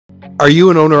Are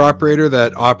you an owner-operator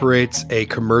that operates a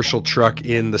commercial truck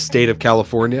in the state of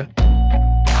California?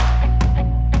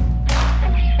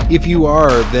 If you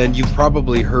are, then you've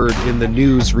probably heard in the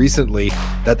news recently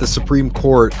that the Supreme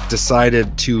Court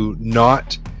decided to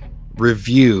not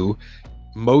review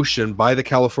motion by the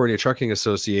California Trucking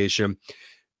Association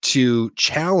to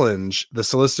challenge the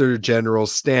Solicitor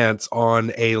General's stance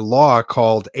on a law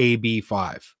called AB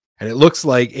 5. And it looks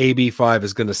like AB 5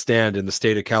 is going to stand in the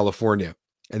state of California.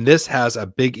 And this has a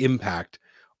big impact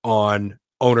on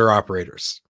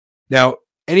owner-operators. Now,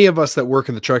 any of us that work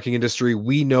in the trucking industry,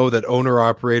 we know that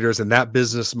owner-operators and that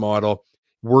business model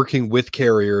working with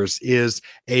carriers is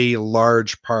a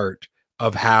large part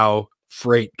of how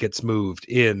freight gets moved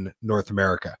in North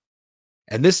America.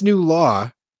 And this new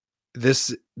law,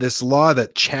 this law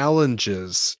that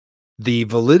challenges the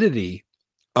validity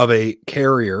of a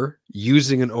carrier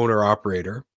using an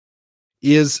owner-operator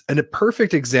is a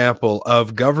perfect example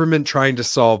of government trying to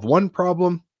solve one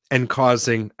problem and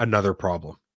causing another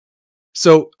problem.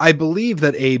 So I believe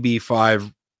that AB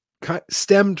 5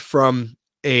 stemmed from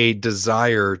a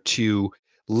desire to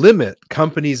limit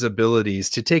companies' abilities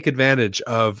to take advantage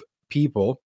of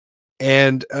people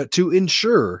and to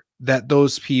ensure that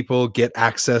those people get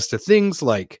access to things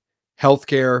like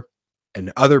healthcare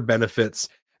and other benefits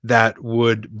that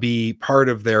would be part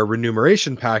of their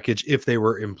remuneration package if they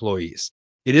were employees.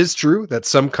 It is true that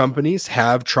some companies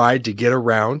have tried to get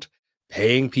around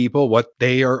paying people what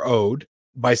they are owed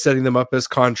by setting them up as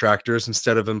contractors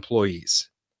instead of employees.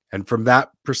 And from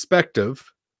that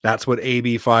perspective, that's what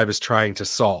AB 5 is trying to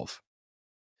solve.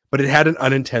 But it had an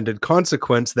unintended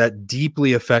consequence that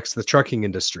deeply affects the trucking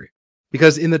industry.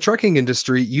 Because in the trucking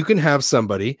industry, you can have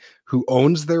somebody who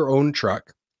owns their own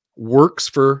truck, works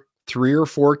for 3 or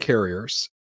 4 carriers,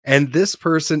 and this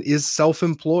person is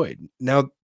self-employed. Now,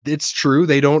 it's true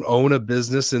they don't own a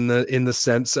business in the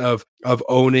sense of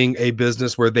owning a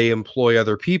business where they employ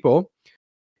other people.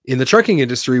 In the trucking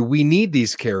industry, we need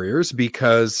these carriers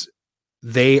because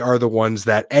they are the ones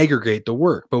that aggregate the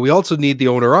work. But we also need the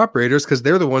owner-operators because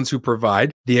they're the ones who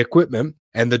provide the equipment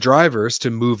and the drivers to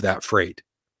move that freight.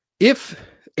 If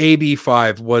AB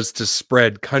 5 was to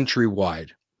spread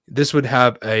countrywide, this would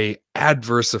have an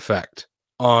adverse effect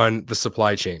on the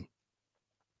supply chain.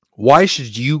 Why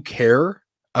should you care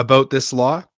about this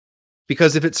law?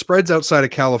 Because if it spreads outside of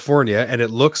California, and it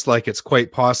looks like it's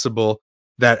quite possible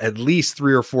that at least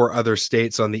 3 or 4 other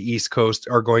states on the East Coast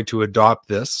are going to adopt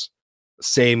this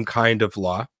same kind of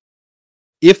law.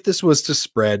 If this was to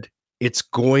spread, it's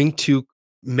going to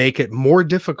make it more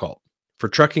difficult for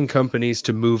trucking companies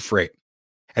to move freight.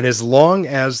 And as long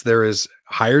as there is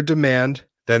higher demand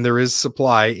than there is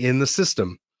supply in the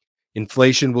system,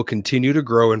 inflation will continue to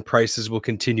grow and prices will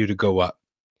continue to go up.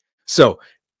 So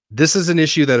this is an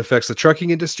issue that affects the trucking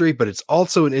industry, but it's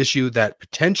also an issue that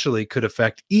potentially could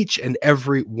affect each and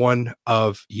every one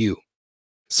of you.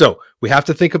 So we have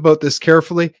to think about this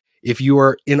carefully. If you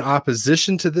are in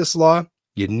opposition to this law,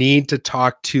 you need to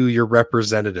talk to your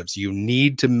representatives. You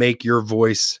need to make your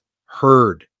voice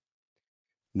heard.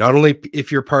 Not only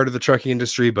if you're part of the trucking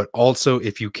industry, but also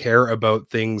if you care about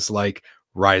things like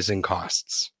rising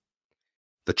costs.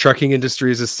 The trucking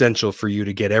industry is essential for you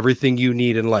to get everything you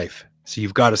need in life. So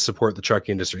you've got to support the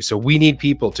trucking industry. So we need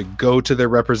people to go to their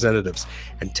representatives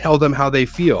and tell them how they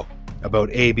feel about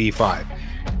AB 5.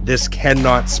 This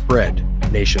cannot spread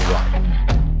nationwide.